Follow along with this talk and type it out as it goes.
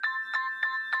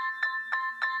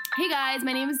Hey guys,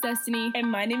 my name is Destiny.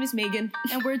 And my name is Megan.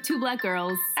 And we're two black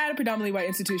girls. At a predominantly white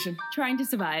institution. Trying to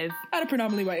survive. At a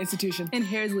predominantly white institution. And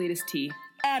here's the latest tea.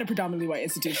 At a predominantly white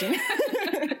institution.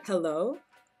 Hello?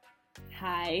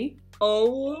 Hi.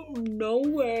 Oh, no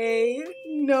way.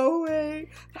 No way.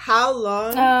 How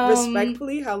long,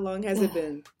 respectfully, how long has it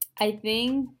been? I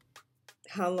think...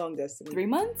 How long, Destiny? 3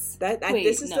 months?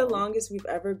 This is the longest we've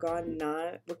ever gone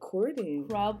not recording.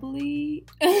 Probably.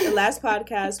 The last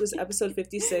podcast was episode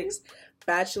 56,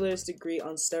 Bachelor's Degree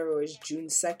on Steroids, June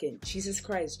 2nd. Jesus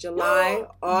Christ. July,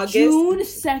 August. June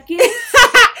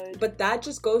 2nd? But that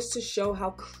just goes to show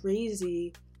how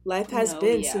crazy life has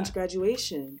been since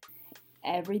graduation.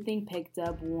 Everything picked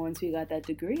up once we got that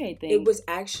degree, I think. It was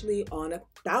actually on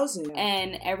 1,000.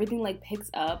 And everything, picks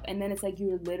up, and then it's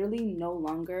you're literally no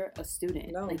longer a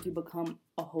student. No. You become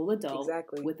a whole adult.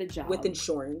 Exactly. With a job. With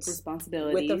insurance.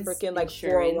 Responsibilities. With the freaking,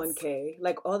 insurance.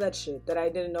 401k. All that shit that I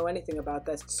didn't know anything about,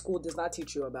 that school does not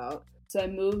teach you about. So I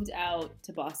moved out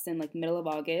to Boston, middle of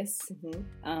August.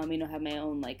 Mm-hmm. Have my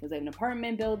own, because I have an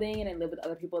apartment building, and I live with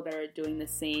other people that are doing the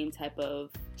same type of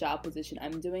job position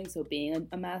I'm doing. So being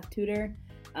a math tutor,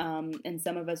 and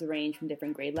some of us range from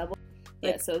different grade levels.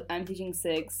 So I'm teaching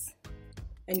 6.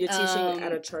 And you're teaching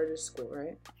at a charter school,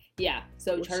 right? Yeah,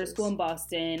 so charter school in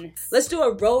Boston. Let's do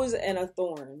a rose and a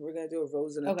thorn. We're going to do a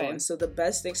rose and a thorn. So the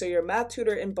best thing, so you're a math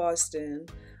tutor in Boston.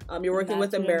 You're working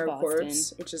with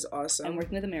AmeriCorps, which is awesome. I'm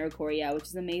working with AmeriCorps, which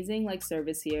is amazing,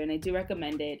 service here. And I do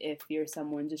recommend it if you're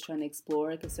someone just trying to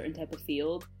explore, a certain type of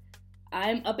field.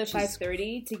 I'm up at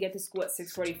 5:30 to get to school at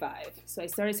 6:45. So I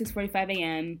start at 6:45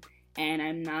 a.m., and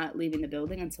I'm not leaving the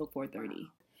building until 4:30.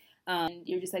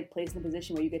 You're just placed in a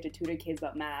position where you get to tutor kids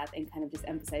about math and kind of just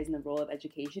emphasizing the role of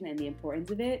education and the importance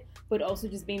of it, but also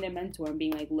just being their mentor and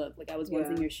being look, I was once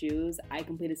in your shoes. I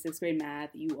completed 6th grade math.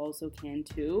 You also can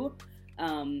too.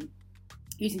 You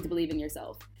just need to believe in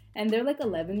yourself. And they're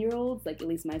 11-year-olds, at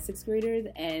least my 6th graders,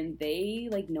 and they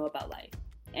know about life.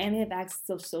 And they have access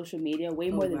to social media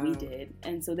way more than we did.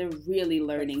 And so they're really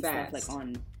learning stuff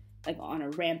on a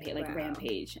rampage,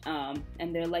 rampage.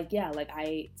 And they're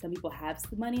some people have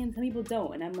the money and some people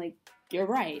don't. And I'm you're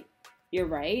right,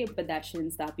 but that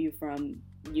shouldn't stop you from,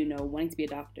 wanting to be a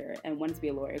doctor and wanting to be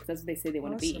a lawyer, because that's what they say they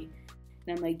want to be.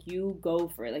 And I'm you go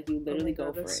for it. You literally go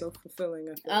for it. That's so fulfilling.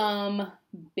 I feel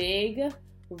big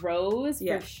Rose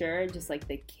for sure. Just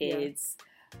the kids.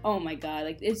 Yeah. Oh my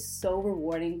God. It's so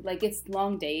rewarding. It's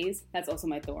long days. That's also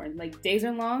my thorn. Days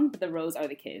are long, but the rose are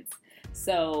the kids.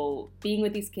 So being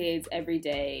with these kids every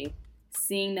day,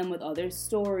 seeing them with all their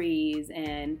stories,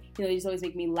 and they just always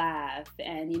make me laugh.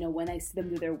 And when I see them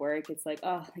do their work, it's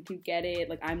you get it,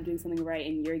 I'm doing something right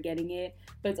and you're getting it.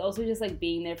 But it's also just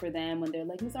being there for them when they're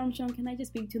Miss Armstrong, can I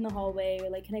just speak to you in the hallway,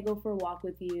 or can I go for a walk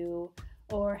with you,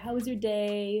 or how was your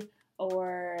day,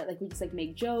 or we just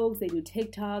make jokes, they do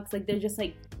TikToks, they're just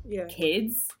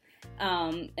kids,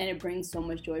 and it brings so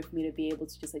much joy for me to be able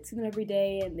to just see them every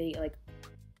day, and they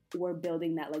we're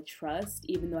building that trust,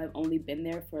 even though I've only been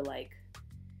there for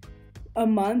a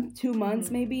month, 2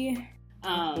 months maybe.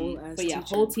 But yeah,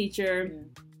 whole teacher,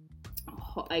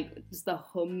 just the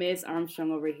whole Miss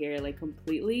Armstrong over here,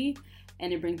 completely.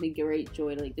 And it brings me great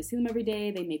joy to just see them every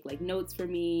day. They make notes for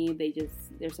me.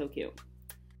 They're so cute.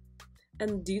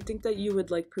 And do you think that you would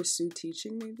pursue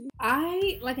teaching maybe?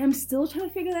 I'm still trying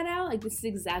to figure that out. This is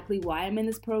exactly why I'm in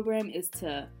this program, is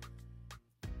to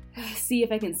see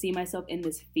if I can see myself in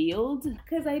this field.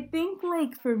 Because I think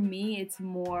for me it's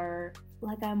more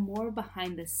I'm more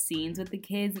behind the scenes with the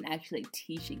kids and actually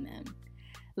teaching them.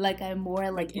 I'm more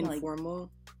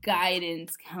informal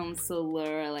guidance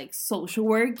counselor, social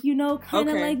work, kind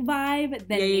of vibe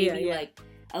than maybe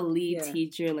a lead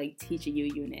teacher teaching you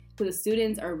unit. So the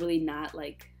students are really not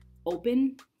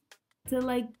open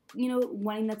to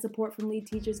wanting that support from lead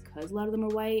teachers, because a lot of them are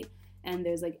white. And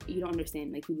there's you don't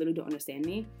understand, you literally don't understand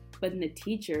me. But then the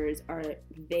teachers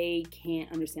they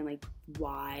can't understand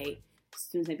why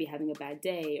students might be having a bad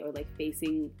day, or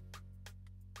facing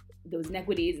those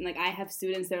inequities. And I have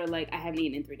students that are I haven't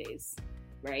eaten in 3 days,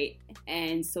 right?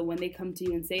 And so when they come to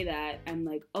you and say that, I'm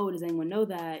oh, does anyone know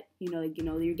that?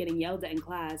 You're getting yelled at in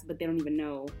class, but they don't even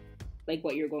know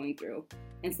what you're going through.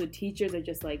 And so teachers are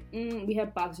just we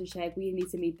have boxer check, we need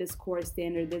to meet this core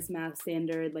standard, this math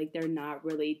standard. They're not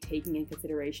really taking in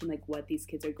consideration what these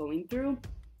kids are going through.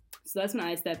 So that's when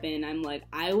I step in. I'm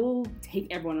I will take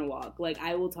everyone on a walk.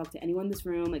 I will talk to anyone in this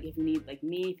room. If you need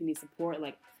me, if you need support,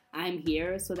 I'm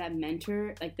here. So that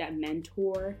mentor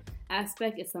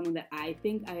aspect is something that I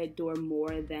think I adore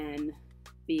more than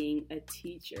being a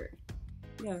teacher.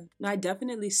 Yeah. No, I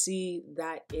definitely see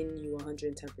that in you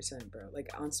 110%, bro. Like,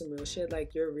 on some real shit,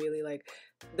 like, you're really, like,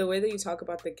 the way that you talk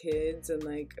about the kids and,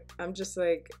 like, I'm just,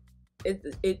 like,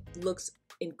 it looks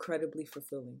incredibly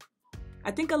fulfilling.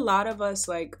 I think a lot of us,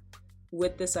 like,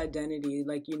 with this identity,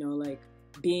 like, you know, like,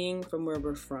 being from where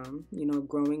we're from, you know,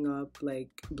 growing up, like,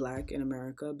 Black in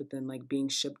America, but then, like, being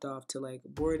shipped off to, like,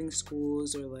 boarding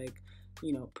schools or, like,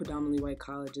 you know, predominantly white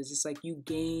colleges, it's like you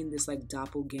gain this, like,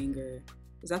 doppelganger.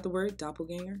 Is that the word?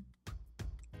 Doppelganger?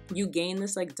 You gain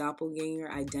this, like,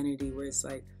 doppelganger identity where it's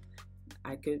like,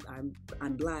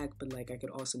 I'm Black, but, like, I could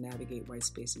also navigate white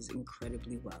spaces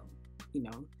incredibly well, you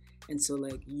know? And so,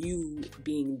 like, you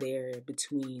being there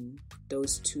between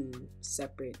those two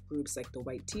separate groups, like the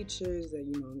white teachers that,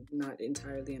 you know, not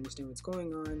entirely understand what's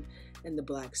going on, and the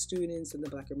Black students and the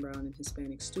Black and brown and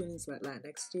Hispanic students, like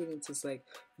Latinx students, it's like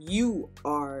you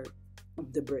are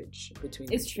the bridge between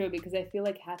them. It's true, because I feel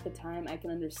like half the time I can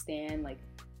understand, like,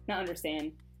 not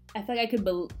understand, I feel like I could,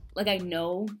 I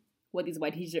know what these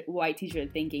white teachers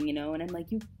are thinking, you know, and I'm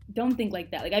like, you don't think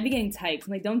like that. Like, I'd be getting tight.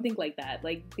 I'm like, don't think like that.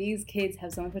 Like, these kids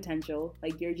have so much potential.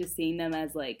 Like, you're just seeing them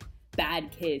as, like,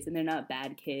 bad kids, and they're not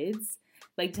bad kids.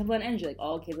 Like, to have a lot of energy. Like,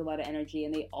 all kids have a lot of energy,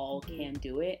 and they all can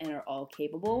do it, and are all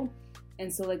capable.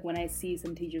 And so, like, when I see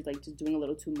some teachers, like, just doing a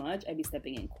little too much, I'd be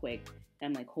stepping in quick. And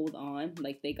I'm like, hold on.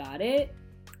 Like, they got it.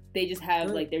 They just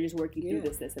have, like, they're just working through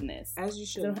this, and this. As you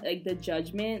should. So, like, the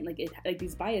judgment, like,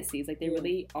 these biases, like, they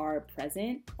really are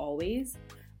present, always.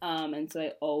 And so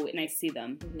I see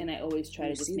them, and I always try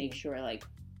to just make sure, like,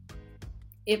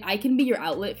 if I can be your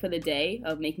outlet for the day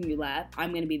of making you laugh, I'm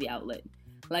going to be the outlet.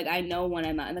 Like, I know when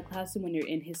I'm not in the classroom, when you're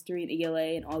in history and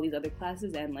ELA and all these other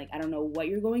classes, and, like, I don't know what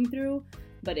you're going through,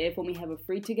 but when we have a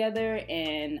free together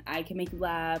and I can make you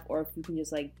laugh, or if you can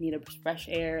just, like, need a fresh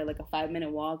air, like a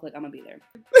 5-minute walk, like, I'm gonna be there.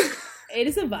 It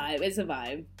is a vibe. It's a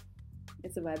vibe.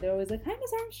 It's a vibe. They're always like, hi,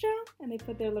 Miss Armstrong. And they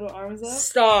put their little arms up.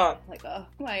 Stop. Like, oh,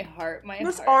 my heart.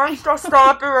 Miss Armstrong,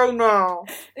 stop it right now.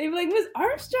 They'd be like, Miss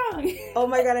Armstrong. Oh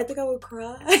my God, I think I would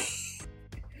cry.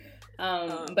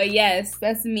 But yes,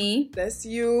 that's me. That's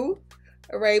you.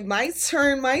 All right, my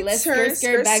turn. Let's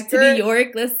skirt back to New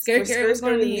York. Let's skirt to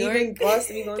New York. Leaving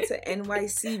Boston, we going to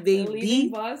NYC, baby.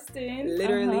 Leaving Boston.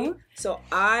 Literally. So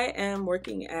I am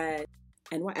working at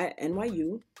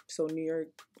NYU, so New York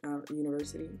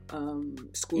University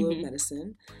School of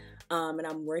Medicine. And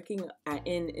I'm working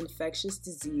in infectious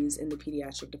disease in the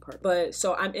pediatric department. But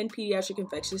so I'm in pediatric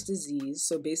infectious disease.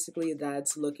 So basically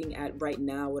that's looking at right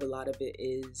now what a lot of it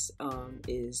is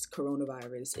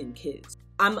coronavirus in kids.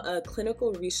 I'm a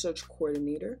clinical research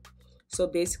coordinator. So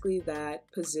basically that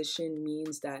position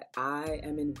means that I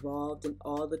am involved in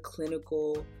all the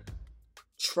clinical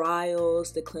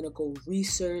trials, the clinical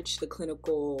research, the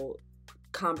clinical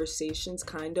conversations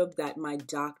kind of that my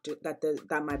doctor,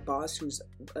 that my boss, who's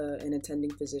an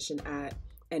attending physician at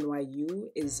NYU,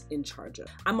 is in charge of.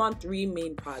 I'm on 3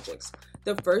 main projects.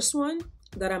 The first one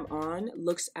that I'm on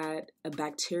looks at a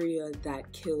bacteria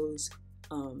that kills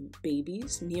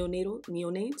babies,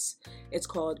 neonates. It's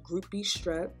called Group B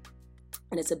strep.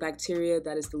 And it's a bacteria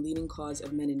that is the leading cause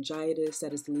of meningitis,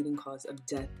 that is the leading cause of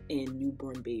death in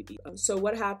newborn babies. So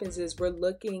what happens is we're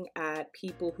looking at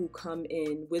people who come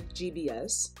in with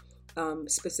GBS,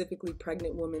 specifically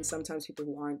pregnant women, sometimes people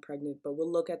who aren't pregnant, but we'll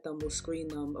look at them, we'll screen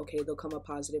them, okay, they'll come up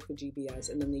positive for GBS,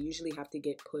 and then they usually have to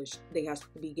get pushed. They have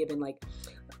to be given like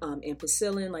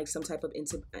ampicillin, like some type of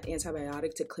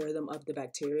antibiotic to clear them of the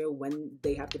bacteria when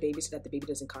they have the baby, so that the baby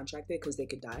doesn't contract it, because they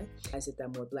could die. As if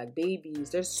that more Black babies,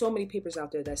 there's so many papers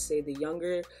out there that say the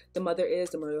younger the mother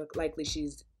is, the more likely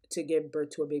she's to give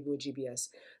birth to a baby with GBS.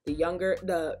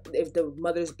 If the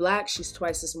mother's Black, she's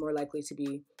twice as more likely to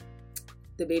be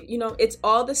the baby. You know, it's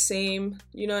all the same,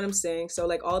 you know what I'm saying? So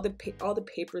like all the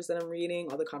papers that I'm reading,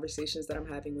 all the conversations that I'm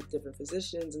having with different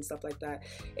physicians and stuff like that,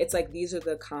 it's like these are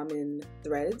the common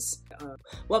threads.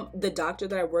 What the doctor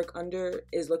that I work under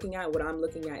is looking at, what I'm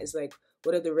looking at is like,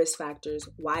 what are the risk factors?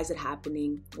 Why is it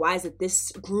happening? Why is it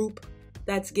this group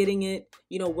that's getting it?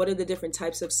 You know, what are the different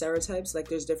types of serotypes? Like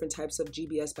there's different types of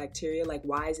GBS bacteria. Like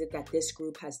why is it that this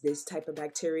group has this type of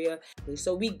bacteria?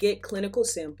 So we get clinical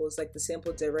samples, like the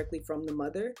sample directly from the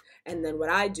mother. And then what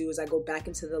I do is I go back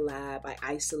into the lab, I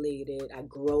isolate it, I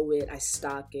grow it, I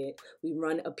stock it. We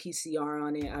run a PCR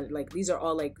on it. These are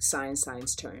all like science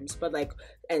terms, but like,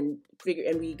 and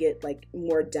we get like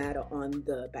more data on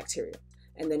the bacteria.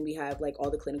 And then we have like all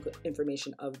the clinical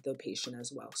information of the patient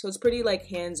as well. So it's pretty like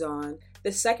hands-on.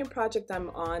 The second project I'm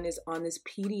on is on this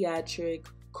pediatric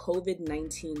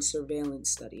COVID-19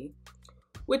 surveillance study,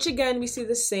 Which again, we see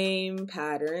the same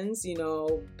patterns. You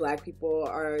know, Black people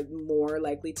are more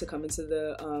likely to come into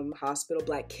the hospital.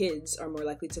 Black kids are more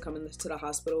likely to come into the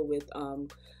hospital with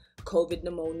COVID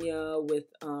pneumonia, with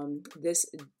this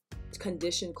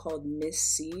condition called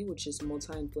MIS-C, which is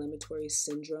multi-inflammatory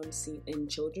syndrome in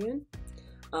children.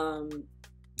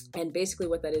 And basically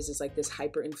what that is like this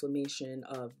hyperinflammation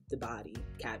of the body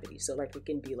cavity. So like it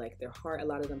can be like their heart. A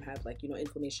lot of them have like, you know,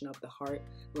 inflammation of the heart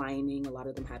lining. A lot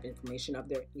of them have inflammation of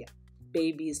their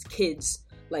babies, kids.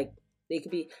 Like they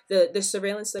could be, the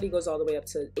surveillance study goes all the way up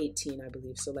to 18, I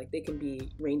believe. So like they can be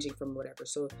ranging from whatever.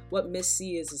 So what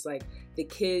MIS-C is like the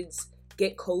kids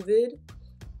get COVID,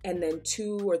 and then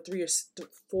 2 or 3 or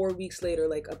 4 weeks later,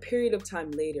 like a period of time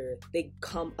later, they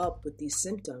come up with these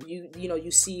symptoms. You know,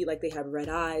 you see like they have red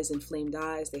eyes, inflamed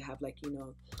eyes. They have like, you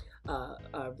know,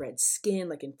 red skin,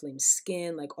 like inflamed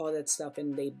skin, like all that stuff.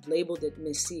 And they labeled it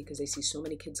MIS-C because they see so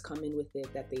many kids come in with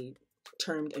it that they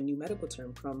termed a new medical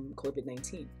term from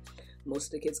COVID-19. Most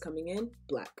of the kids coming in,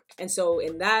 Black. And so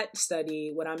in that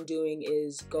study, what I'm doing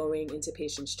is going into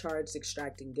patients' charts,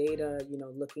 extracting data, you know,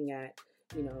 looking at,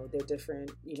 you know, their different,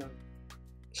 you know,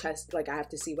 chest, like I have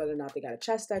to see whether or not they got a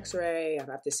chest x-ray. I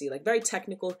have to see like very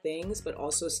technical things, but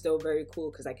also still very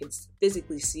cool because I could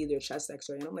physically see their chest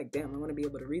x-ray. And I'm like, damn, I want to be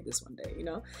able to read this one day, you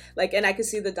know? Like, and I could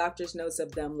see the doctor's notes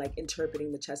of them like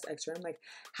interpreting the chest x-ray. I'm like,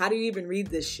 how do you even read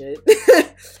this shit?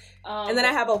 And then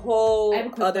I have a whole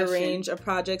other range of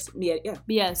projects.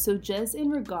 Yeah. So just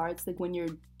in regards, like when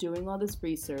you're doing all this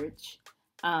research,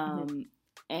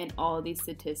 and all these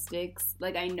statistics,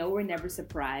 like I know we're never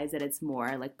surprised that it's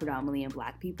more like predominantly in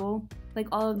Black people, like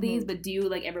all of these, but do you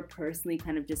like ever personally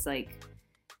kind of just like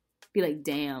be like,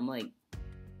 damn, like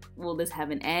will this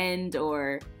have an end,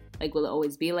 or like will it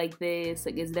always be like this?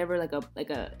 Like is there ever like a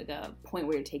point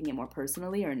where you're taking it more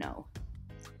personally, or no?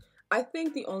 I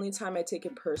think the only time I take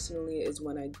it personally is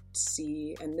when I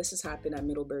see, and this has happened at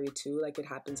Middlebury too, like it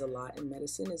happens a lot in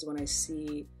medicine, is when I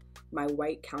see my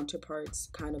white counterparts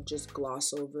kind of just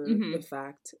gloss over the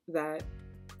fact that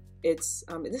it's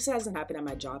this hasn't happened at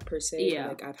my job per se. Yeah.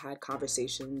 Like I've had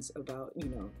conversations about, you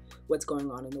know, what's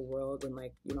going on in the world and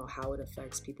like, you know, how it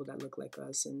affects people that look like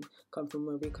us and come from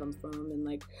where we come from, and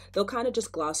like they'll kind of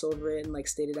just gloss over it and like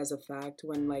state it as a fact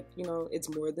when like, you know, it's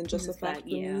more than just a fact for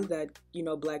me that, you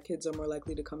know, Black kids are more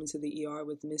likely to come into the ER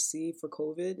with MIS-C for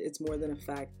COVID. It's more than a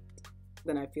fact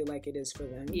than I feel like it is for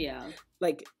them. Yeah.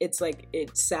 Like it's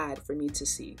sad for me to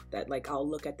see that. Like I'll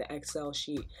look at the Excel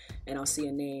sheet and I'll see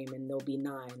a name and there'll be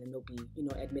 9 and they'll be, you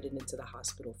know, admitted into the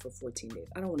hospital for 14 days.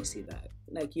 I don't want to see that.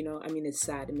 Like, you know, I mean, it's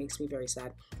sad. It makes me very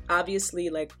sad.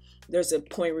 Obviously, like there's a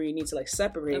point where you need to like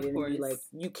separate it and be like,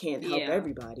 you can't help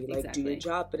everybody. Like do your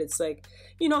job. But it's like,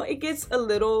 you know, it gets a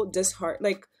little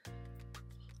disheartening. Like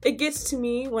it gets to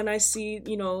me when I see,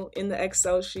 you know, in the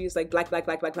Excel sheets like black, white,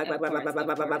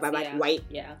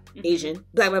 Asian,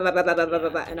 blah, blah, blah, blah, blah, blah, blah,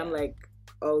 blah. And I'm like,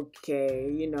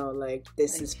 okay, you know, like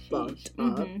this is fucked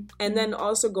up. And then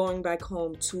also going back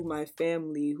home to my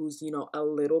family who's, you know, a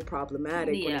little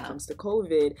problematic when it comes to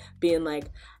COVID, being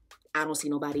like, I don't see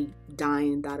nobody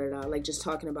dying, like just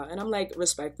talking about. And I'm like,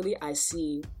 respectfully, I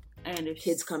see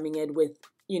kids coming in with,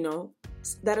 you know,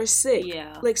 that are sick,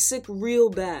 like sick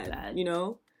real bad.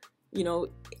 You know,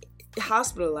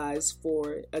 hospitalized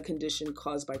for a condition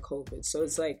caused by COVID. So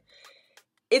it's like,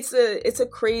 it's a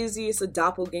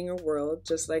doppelganger world,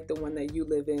 just like the one that you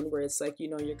live in, where it's like, you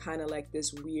know, you're kind of like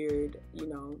this weird, you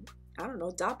know, I don't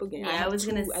know, doppelganger. Yeah,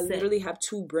 I literally have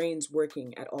 2 brains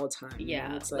working at all times. Yeah,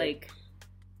 and it's like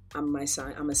I'm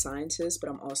a scientist, but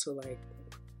I'm also like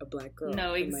a Black girl.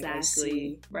 No,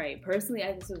 exactly. Right. Personally,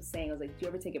 I just was saying, I was like, do you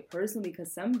ever take it personally?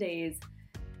 Because some days,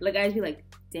 like, I'd be like,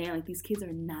 damn, like, these kids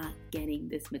are not getting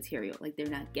this material. Like, they're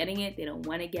not getting it. They don't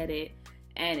want to get it.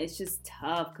 And it's just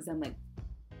tough because I'm like,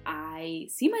 I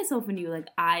see myself in you. Like,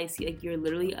 I see, like, you're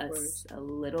literally a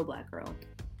little Black girl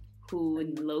who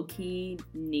low-key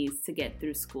needs to get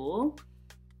through school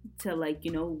to, like,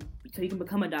 you know, so you can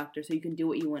become a doctor, so you can do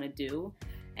what you want to do.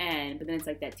 But then it's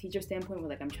like that teacher standpoint where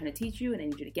like I'm trying to teach you and I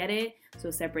need you to get it, so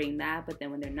separating that. But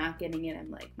then when they're not getting it, I'm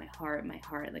like, my heart,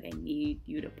 like I need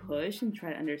you to push and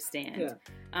try to understand.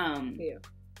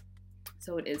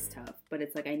 So it is tough, but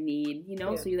it's like I need, you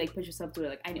know, so you like push yourself to it.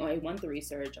 Like I know I want the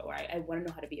research, or I want to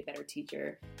know how to be a better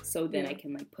teacher, so then I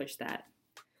can like push that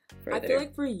further. I feel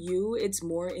like for you, it's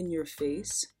more in your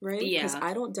face, right? Yeah. Because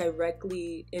I don't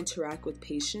directly interact with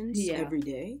patients every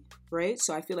day, right?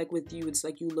 So I feel like with you, it's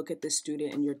like you look at the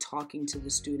student and you're talking to the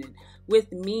student.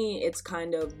 With me, it's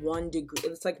kind of one degree.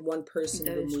 It's like one person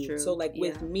removed. So like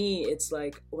with me, it's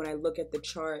like when I look at the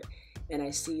chart and I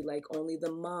see like only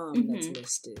the mom that's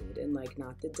listed and like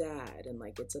not the dad, and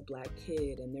like it's a black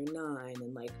kid and they're 9,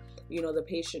 and like, you know, the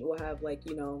patient will have like,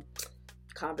 you know,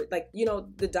 like, you know,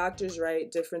 the doctors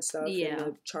write different stuff in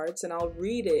the charts, and I'll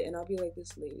read it and I'll be like,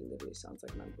 this lady literally sounds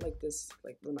like this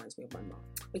like reminds me of my mom.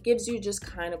 It gives you just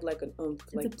kind of like an oomph,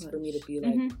 like for me to be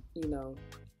like, you know,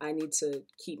 I need to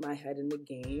keep my head in the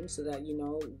game so that, you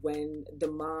know, when the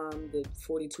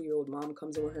 42-year-old mom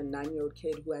comes in with her 9-year-old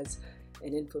kid who has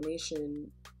an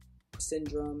inflammation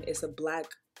syndrome, it's a black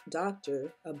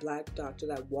doctor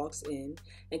that walks in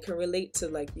and can relate to,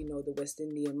 like, you know, the West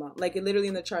Indian mom. Like, it literally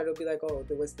in the chart, it'll be like, oh,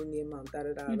 the West Indian mom,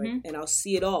 like, and I'll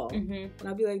see it all. And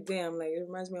I'll be like, damn, like, it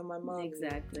reminds me of my mom.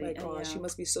 Exactly. Like, she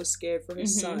must be so scared for her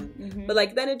son. But,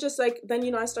 like, then it just, like, then, you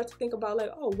know, I start to think about,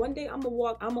 like, oh, one day I'm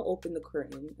gonna open the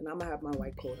curtain and I'm gonna have my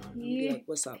white coat on and be like,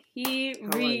 what's up? That's gonna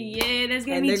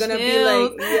and be they're gonna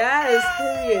chilled. be like, yes,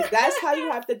 period. That's how you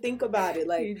have to think about it.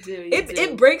 Like, you do.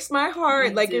 It breaks my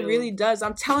heart. Like, it really does.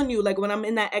 I'm telling you, like, when I'm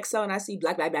in that Excel and I see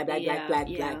black,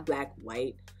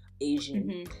 white,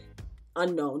 Asian,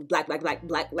 unknown, black,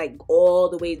 like all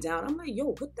the way down, I'm like,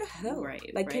 yo, what the hell?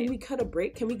 Can we cut a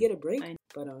break? Can we get a break?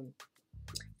 But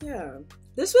yeah,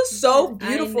 this was so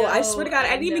beautiful. I swear to God,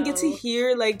 I didn't even get to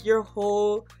hear like your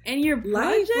whole and your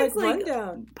life, projects, like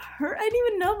rundown. I didn't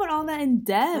even know about all that in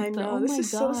depth. I know, oh this my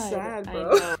is God. so sad,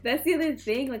 bro. That's the other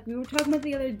thing. Like, we were talking about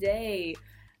the other day.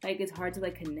 Like, it's hard to,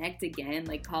 like, connect again.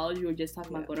 Like, college, we were just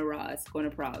talking about going to Ross, going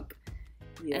to Prague.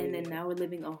 And then now we're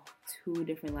living 2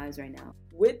 different lives right now.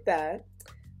 With that,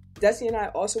 Desi and I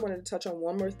also wanted to touch on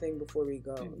one more thing before we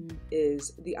go,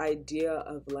 is the idea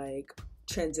of, like,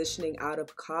 transitioning out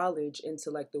of college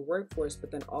into, like, the workforce, but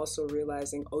then also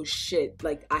realizing, oh, shit,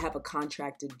 like, I have a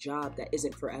contracted job that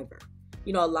isn't forever.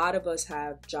 You know, a lot of us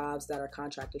have jobs that are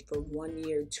contracted for 1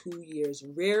 year, 2 years.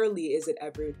 Rarely is it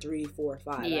ever 3, 4,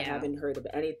 5. I haven't heard of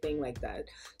anything like that.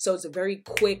 So it's a very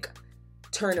quick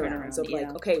turnarounds of like,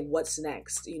 okay, what's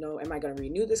next? You know, am I going to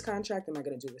renew this contract? Am I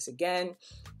going to do this again?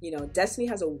 You know, Destiny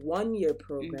has a 1-year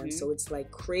program, so it's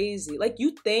like crazy. Like,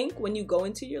 you think when you go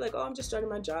into, you're like, oh, I'm just starting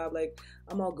my job, like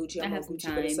I'm all Gucci,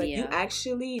 but it's like you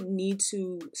actually need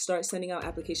to start sending out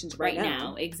applications right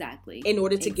now, exactly, in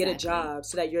order to get a job,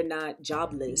 so that you're not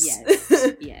jobless.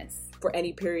 Yes. For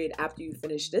any period after you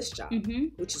finish this job,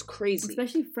 which is crazy,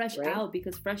 especially fresh out,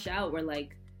 because fresh out, we're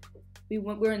like,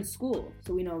 we're in school,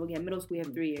 so we know we have middle school, we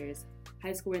have 3 years,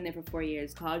 high school, we're in there for 4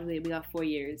 years, college, we got 4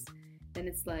 years. Then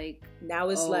it's like, now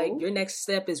it's like your next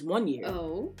step is 1 year.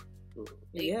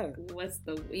 What's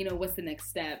the next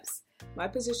steps? My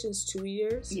position's 2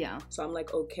 years. So I'm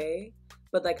like, okay.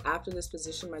 But like after this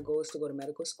position, my goal is to go to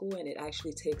medical school, and it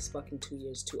actually takes fucking 2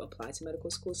 years to apply to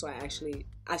medical school. So I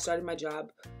started my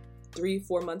job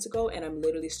 3-4 months ago, and I'm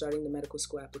literally starting the medical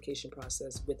school application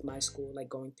process with my school, like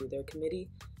going through their committee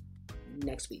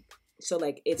next week. So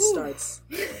like it starts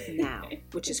now,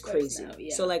 which is crazy.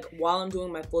 So like while I'm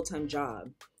doing my full-time job,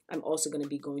 I'm also going to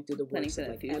be going through the works of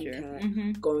like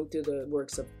MCAT, going through the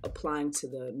works of applying to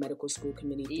the medical school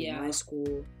committee through my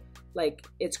school. Like,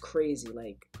 it's crazy.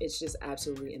 Like, it's just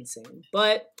absolutely insane.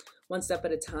 But one step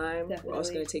at a time. We're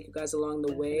also going to take you guys along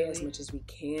the way as much as we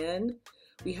can.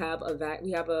 We have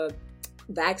a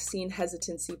vaccine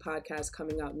hesitancy podcast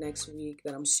coming out next week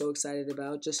that I'm so excited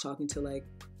about. Just talking to like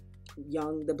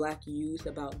the Black youth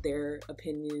about their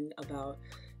opinion about,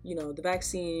 you know, the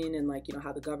vaccine and like, you know,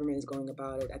 how the government is going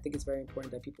about it. I think it's very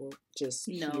important that people just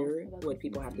hear what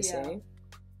people have to say.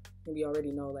 And we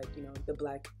already know, like, you know, the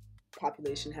Black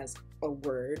population has a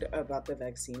word about the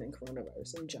vaccine and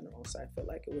coronavirus in general. So I feel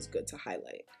like it was good to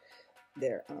highlight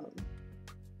their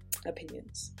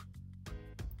opinions.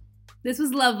 This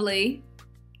was lovely.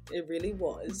 It really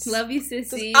was. Love you,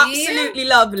 sissy. It was absolutely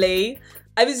lovely.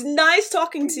 It was nice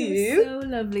talking to you. So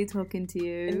lovely talking to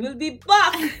you. And we'll be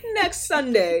back next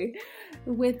Sunday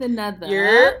with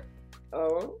another.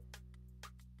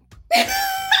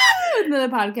 Another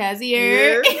podcast.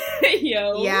 Yo.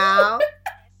 Yeah.